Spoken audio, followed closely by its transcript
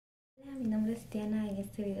Cristiana. En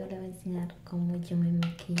este video le voy a enseñar cómo yo me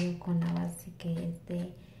maquillo con la base que es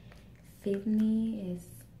de Fit Me.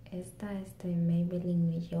 Esta es de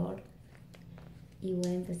Maybelline New York. Y voy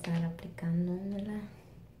a empezar aplicándomela.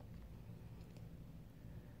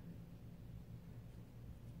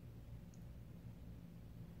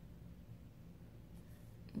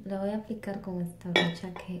 La voy a aplicar con esta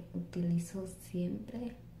brocha que utilizo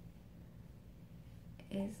siempre.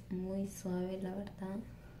 Es muy suave, la verdad.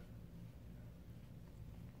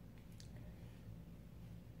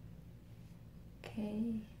 Ok.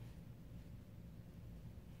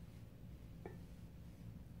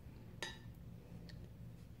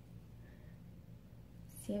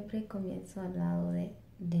 Siempre comienzo al lado de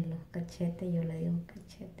los cachetes, yo le digo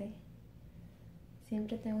cachete.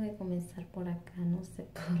 Siempre tengo que comenzar por acá, no sé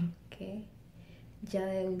por qué. Ya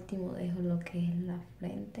de último dejo lo que es la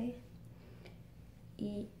frente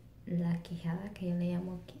y la quijada, que yo le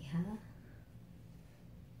llamo quijada.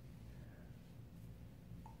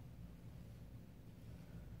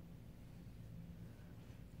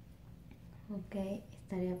 Ok,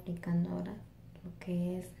 estaré aplicando ahora lo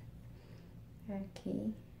que es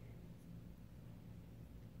aquí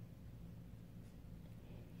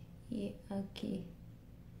y aquí.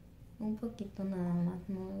 Un poquito nada más,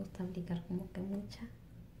 no me gusta aplicar como que mucha.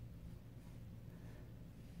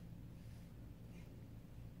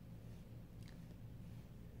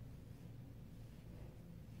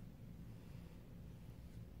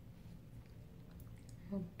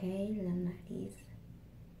 Ok, la nariz.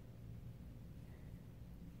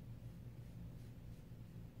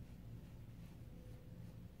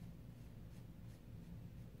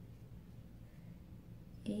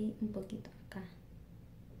 Y un poquito acá.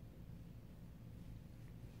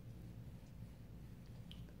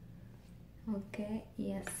 Ok,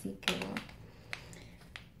 y así quedó.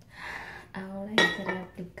 Ahora estaré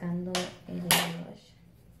aplicando el blush.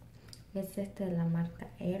 Es este de la marca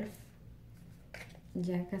Elf.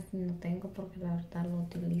 Ya casi no tengo porque la verdad lo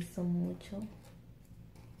utilizo mucho.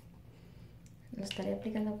 Lo estaré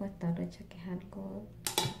aplicando con esta brocha que es algo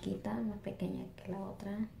chiquita, más pequeña que la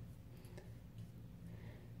otra.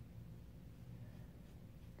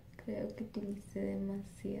 Creo que utilicé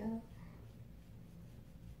demasiado.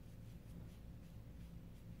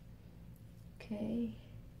 Ok.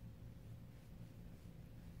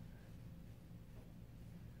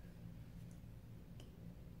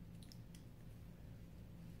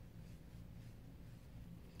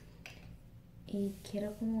 Y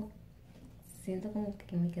quiero siento como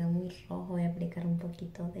que me quedó muy rojo. Voy a aplicar un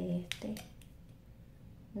poquito de este.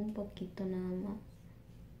 Un poquito nada más.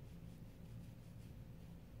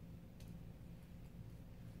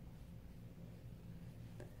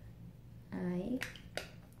 Ahí.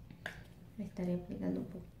 Estaré aplicando un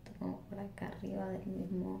poquito como por acá arriba del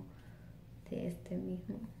mismo, de este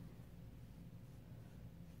mismo.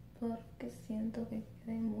 Porque siento que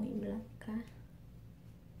quedé muy blanca.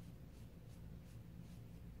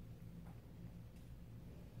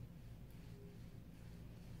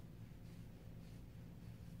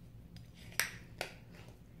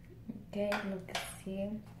 Ok, lo que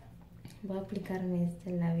sigue, voy a aplicarme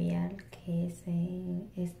este labial que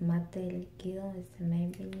es mate líquido, es de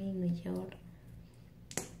Maybelline New York.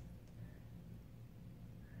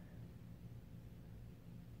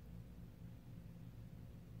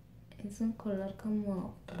 Es un color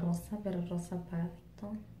como rosa, pero rosa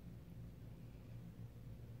paradito.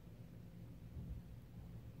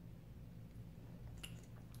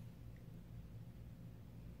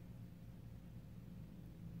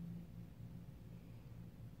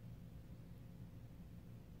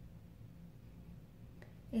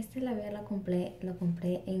 Este labial lo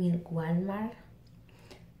compré en el Walmart.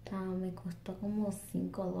 Me costó como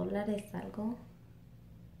 $5 algo.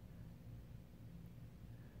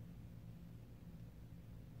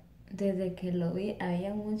 Desde que lo vi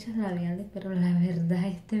había muchos labiales, pero la verdad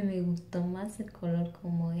este me gustó más el color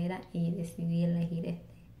como era y decidí elegir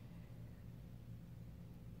este.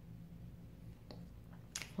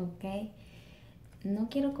 Ok, no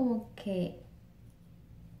quiero como que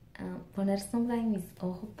poner sombra en mis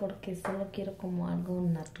ojos porque solo quiero como algo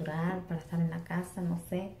natural para estar en la casa, no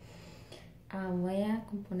sé. Voy a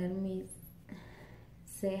componer mis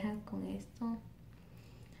cejas con esto.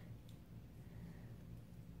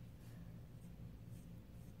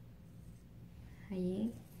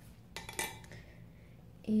 Allí.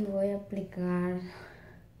 Y voy a aplicar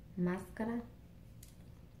máscara.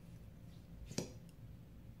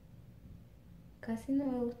 Casi no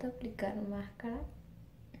me gusta aplicar máscara.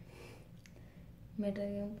 Me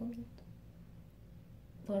regué un poquito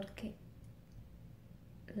porque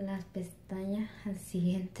las pestañas al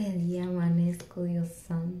siguiente día amanezco, Dios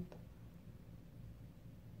santo.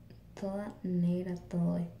 Toda negra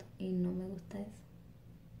todo esto y no me gusta eso.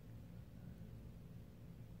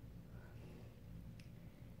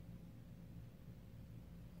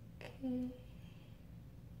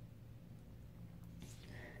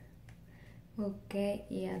 Ok,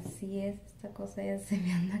 y así es, esta cosa ya se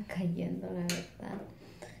me anda cayendo, la verdad.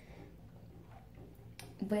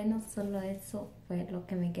 Bueno, solo eso fue lo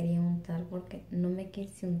que me quería untar porque no me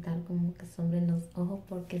quise untar como que sobre en los ojos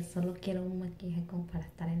porque solo quiero un maquillaje como para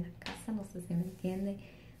estar en la casa, no sé si me entiende.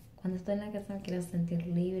 Cuando estoy en la casa me quiero sentir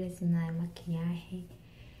libre, sin nada de maquillaje.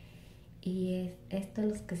 Y esto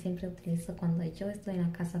es lo que siempre utilizo cuando yo estoy en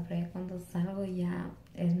la casa, pero ya cuando salgo ya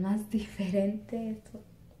es más diferente. Esto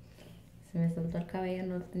se me soltó el cabello,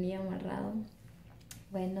 no lo tenía amarrado.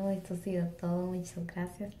 Bueno, esto ha sido todo. Muchas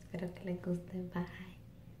gracias. Espero que les guste. Bye.